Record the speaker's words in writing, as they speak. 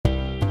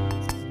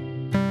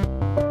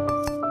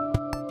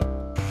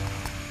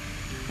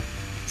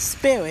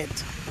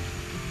spirit.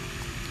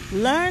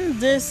 Learn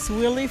this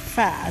really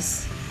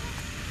fast.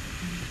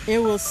 It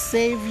will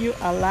save you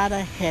a lot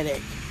of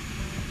headache.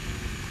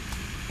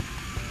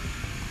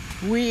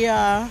 We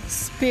are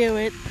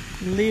spirit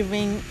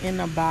living in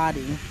a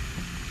body.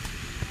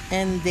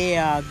 And they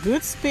are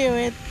good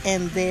spirit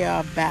and they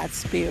are bad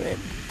spirit.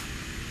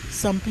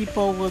 Some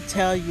people will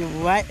tell you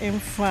right in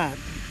front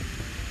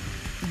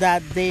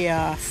that they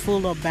are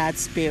full of bad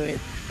spirit.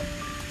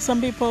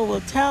 Some people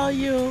will tell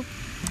you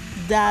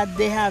that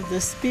they have the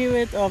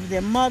spirit of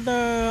their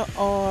mother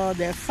or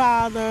their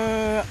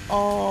father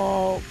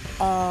or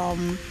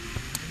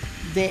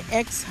their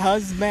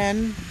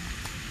ex-husband,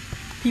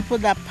 people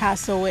that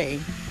pass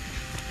away.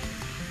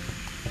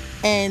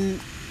 And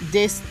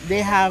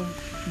they have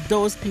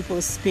those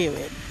people's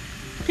spirit.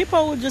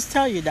 People will just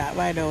tell you that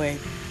right away.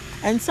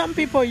 And some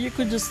people, you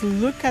could just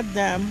look at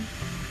them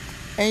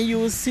and you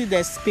will see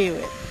their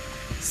spirit.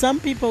 Some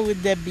people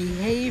with their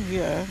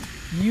behavior,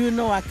 you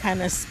know what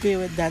kind of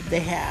spirit that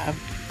they have.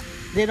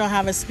 They don't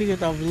have a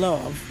spirit of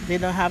love. They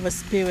don't have a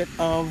spirit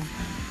of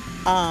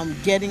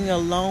getting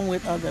along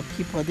with other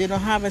people. They don't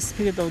have a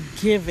spirit of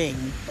giving.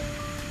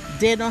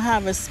 They don't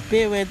have a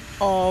spirit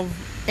of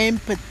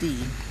empathy,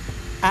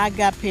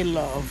 agape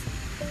love.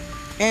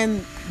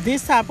 And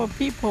this type of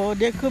people,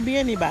 they could be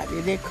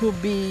anybody. They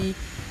could be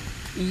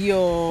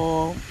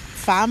your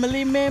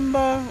family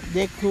member.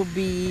 They could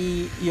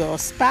be your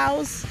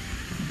spouse.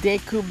 They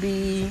could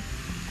be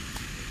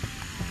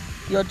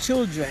your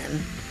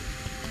children.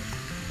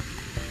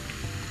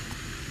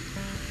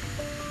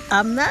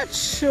 I'm not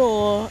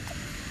sure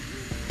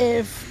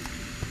if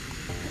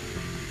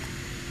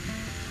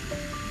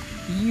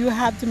you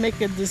have to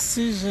make a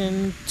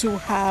decision to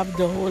have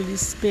the Holy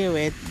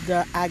Spirit,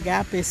 the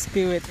agape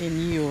spirit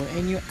in you,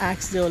 and you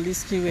ask the Holy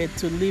Spirit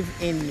to live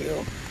in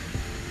you,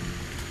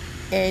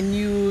 and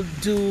you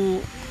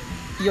do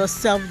your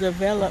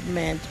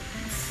self-development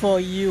for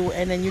you,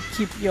 and then you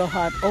keep your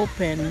heart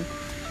open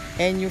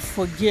and you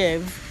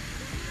forgive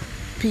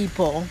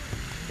people,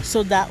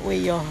 so that way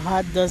your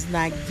heart does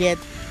not get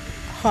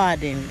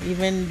hardened,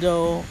 even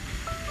though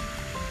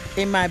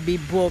it might be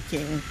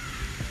broken.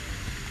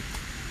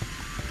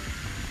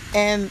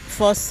 And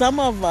for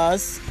some of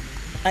us,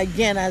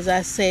 again, as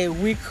I say,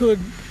 we could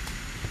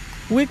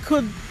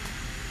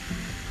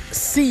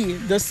see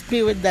the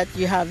spirit that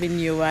you have in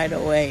you right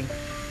away.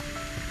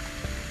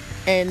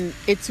 And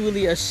it's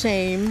really a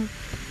shame,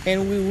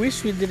 and we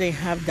wish we didn't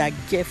have that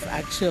gift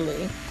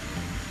actually.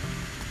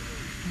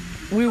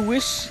 We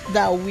wish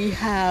that we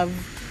have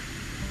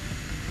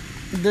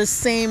the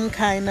same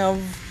kind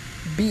of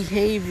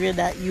behavior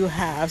that you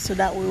have, so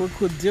that we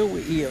could deal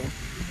with you.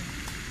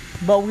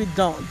 But we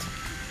don't.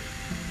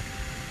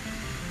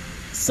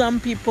 Some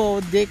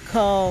people, they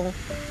call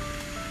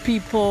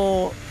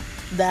people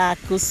that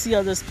could see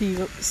other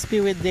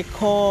spirit, they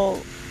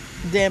call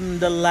them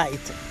the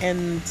light.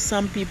 And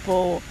some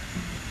people,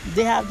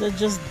 they have the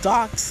just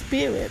dark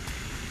spirit.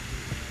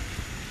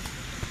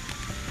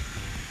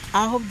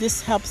 I hope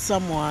this helps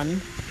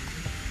someone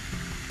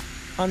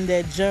on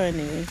their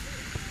journey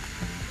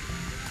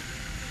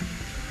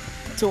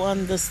to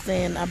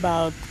understand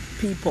about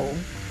people.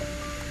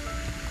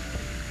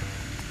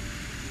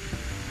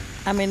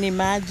 I mean,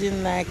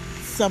 imagine like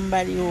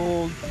somebody who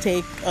will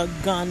take a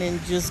gun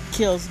and just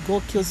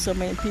go kill so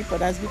many people.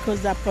 That's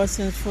because that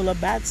person is full of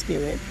bad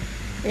spirit.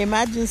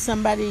 Imagine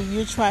somebody,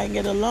 you try and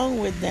get along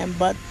with them,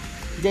 but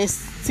they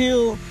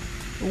still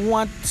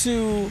want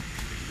to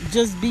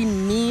just be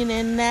mean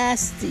and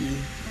nasty.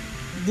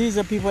 These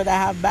are people that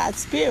have bad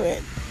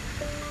spirit.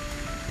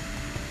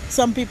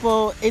 Some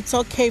people, it's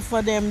okay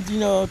for them,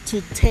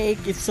 to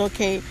take. It's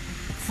okay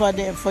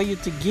for you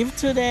to give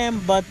to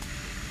them, but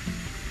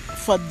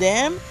for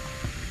them,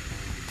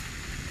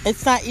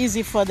 it's not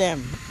easy for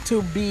them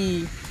to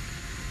be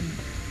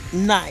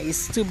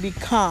nice, to be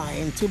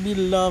kind, to be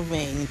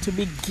loving, to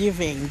be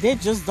giving. They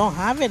just don't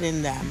have it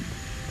in them.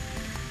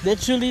 They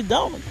truly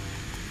don't.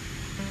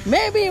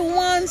 Maybe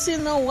once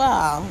in a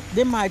while,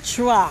 they might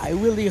try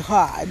really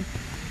hard.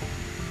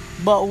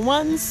 But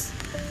once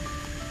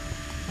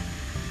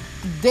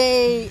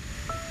they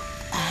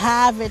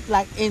have it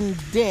like in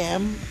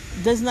them,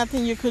 there's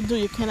nothing you could do.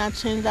 You cannot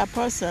change that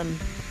person.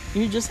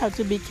 You just have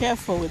to be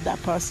careful with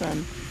that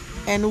person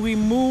and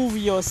remove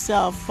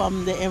yourself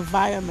from the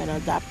environment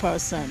of that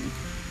person,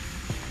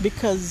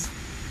 because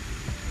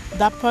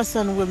that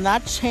person will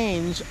not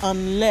change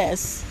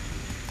unless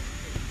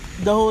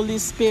the Holy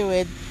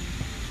Spirit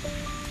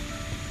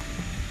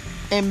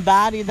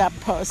embody that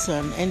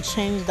person and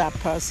change that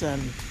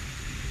person.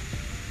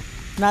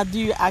 Now, do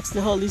you ask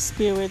the Holy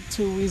Spirit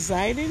to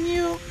reside in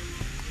you?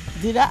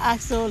 Did I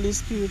ask the Holy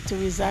Spirit to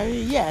reside in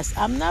you? Yes.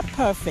 I'm not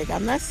perfect.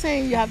 I'm not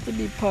saying you have to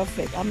be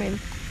perfect. I mean,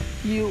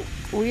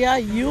 we are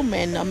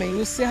human. I mean,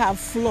 we still have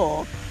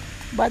flaws.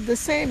 But at the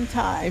same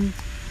time,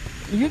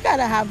 you got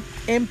to have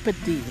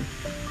empathy.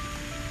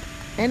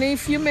 And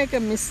if you make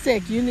a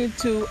mistake, you need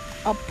to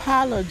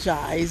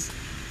apologize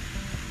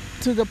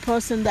to the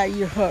person that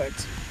you hurt.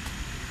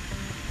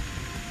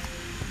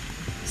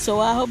 So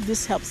I hope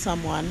this helps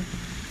someone.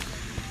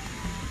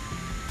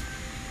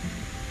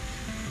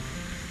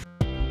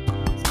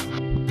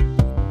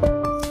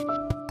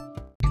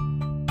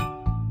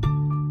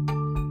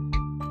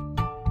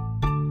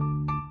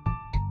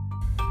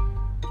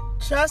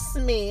 Trust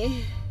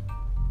me,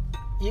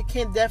 you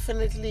can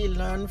definitely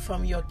learn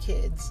from your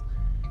kids,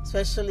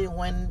 especially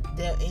when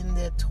they're in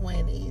their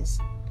 20s.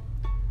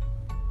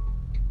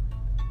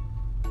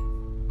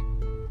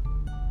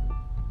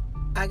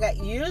 I got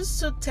used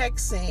to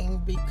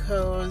texting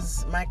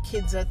because my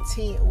kids are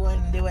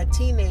when they were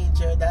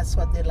teenagers, that's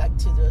what they like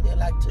to do. They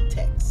like to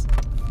text.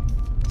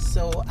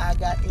 So I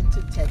got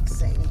into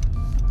texting.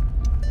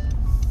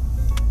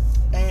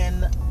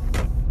 And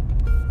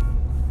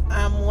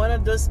I'm one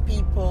of those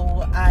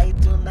people, I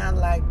do not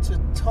like to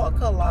talk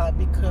a lot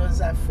because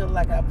I feel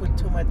like I put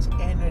too much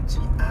energy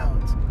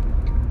out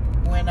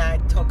when I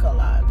talk a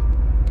lot.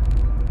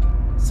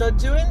 So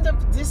during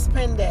this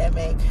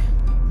pandemic,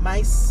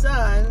 my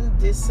son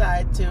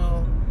decided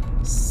to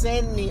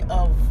send me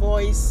a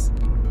voice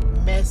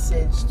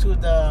message to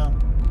the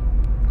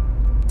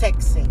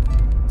texting,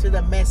 to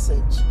the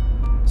message.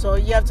 So all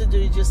you have to do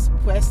is just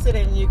press it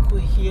and you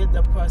could hear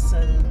the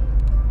person's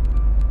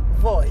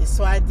voice.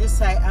 So I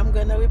decided I'm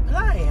going to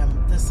reply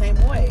him the same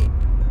way.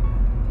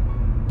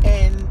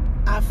 And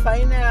I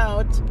find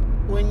out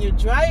when you're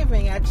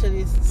driving, actually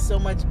it's so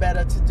much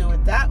better to do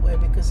it that way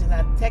because you're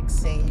not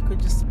texting. You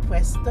could just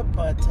press the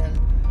button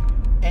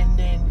and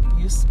then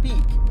you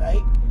speak,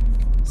 right?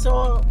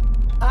 So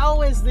I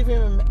always leave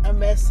him a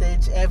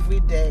message every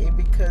day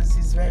because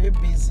he's very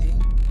busy.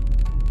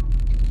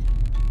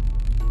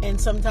 And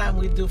sometimes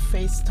we do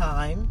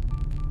FaceTime.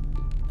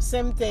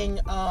 Same thing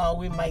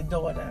with my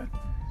daughter.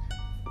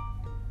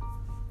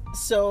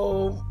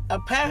 So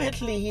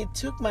apparently he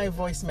took my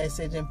voice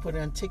message and put it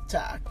on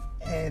TikTok.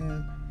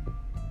 And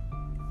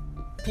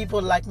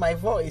people like my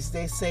voice.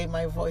 They say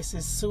my voice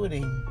is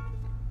soothing.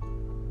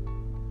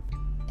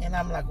 And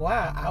I'm like,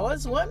 wow, I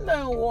was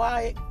wondering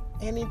why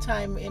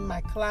anytime in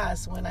my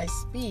class when I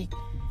speak,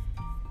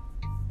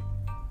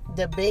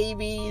 the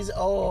babies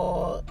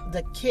or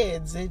the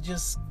kids, they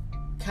just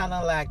kind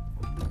of like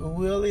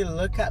really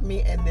look at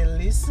me and they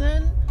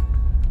listen.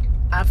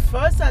 At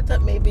first I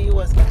thought maybe it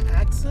was my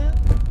accent.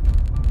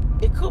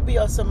 It could be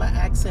also my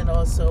accent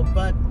also,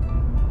 but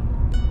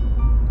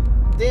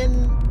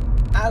then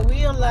I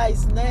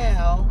realize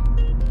now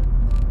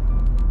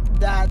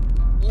that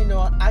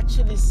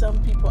actually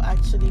some people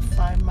actually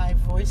find my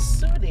voice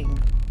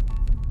soothing.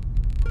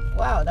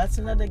 Wow, that's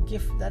another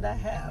gift that I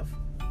have.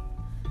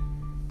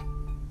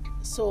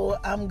 So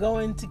I'm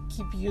going to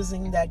keep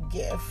using that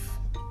gift.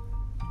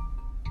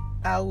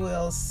 I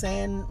will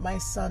send my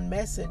son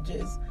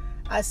messages.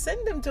 I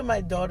send them to my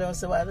daughter,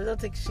 so I don't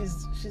think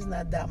she's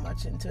not that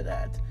much into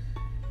that.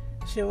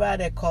 She'd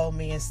rather call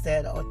me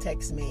instead or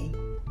text me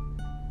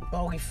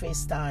or we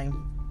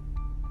FaceTime.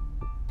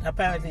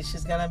 Apparently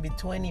she's gonna be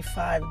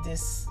 25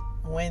 this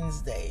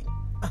Wednesday.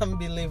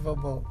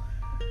 Unbelievable.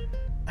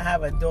 I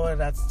have a daughter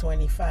that's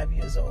 25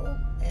 years old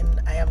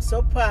and I am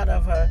so proud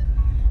of her.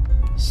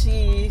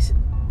 She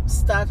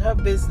started her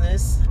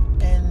business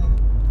and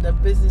the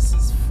business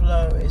is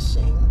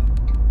flourishing.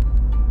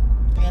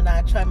 And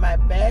I try my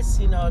best,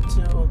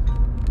 to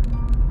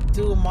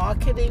do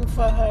marketing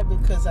for her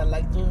because I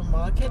like doing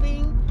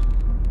marketing.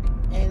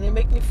 And it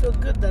makes me feel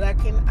good that I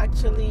can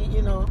actually,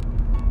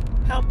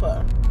 help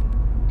her.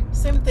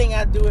 Same thing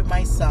I do with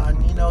my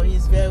son.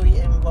 He's very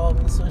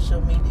involved in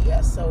social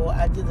media. So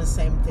I do the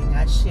same thing.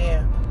 I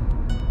share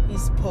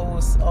his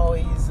posts or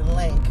his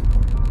link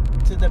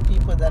to the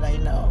people that I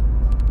know.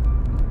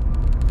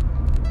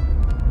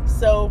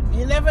 So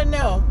you never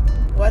know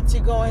what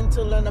you're going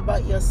to learn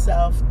about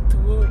yourself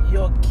through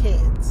your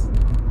kids.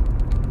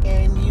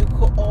 And you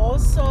could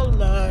also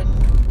learn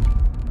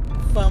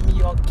from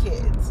your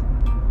kids.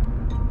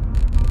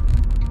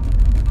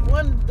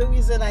 The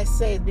reason I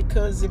say it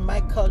because in my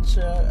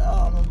culture,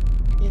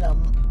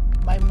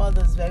 my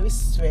mother's very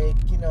strict,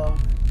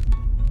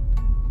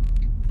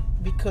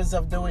 because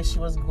of the way she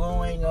was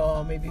growing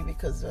or maybe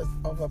because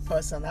of her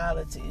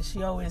personality.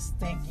 She always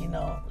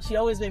she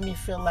always made me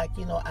feel like,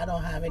 I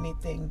don't have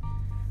anything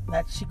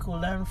that she could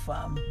learn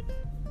from.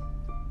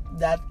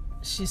 That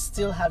she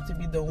still have to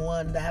be the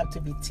one that have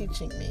to be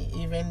teaching me,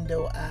 even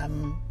though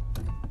I'm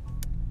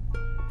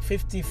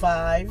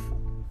 55.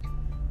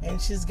 And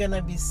she's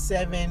gonna be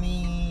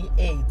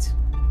 78.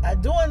 I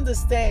do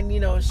understand,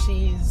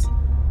 she's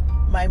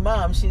my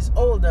mom, she's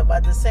older, but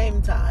at the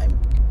same time,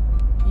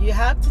 you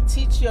have to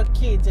teach your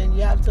kids and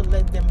you have to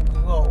let them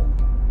grow.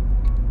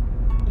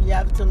 You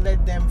have to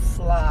let them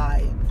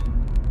fly.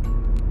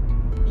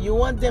 You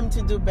want them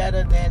to do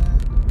better than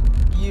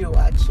you,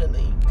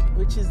 actually,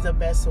 which is the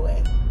best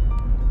way.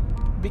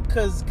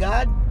 Because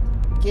God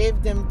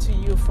gave them to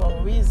you for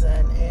a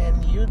reason,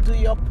 and you do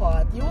your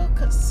part. You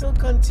will still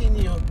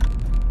continue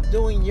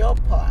doing your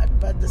part,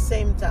 but at the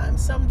same time,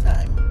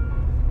 sometimes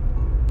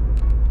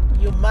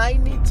you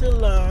might need to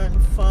learn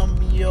from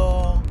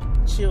your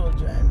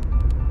children.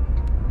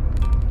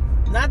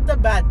 Not the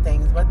bad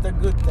things, but the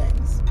good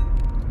things.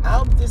 I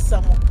hope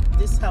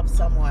this helps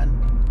someone.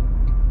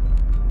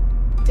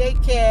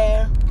 Take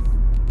care.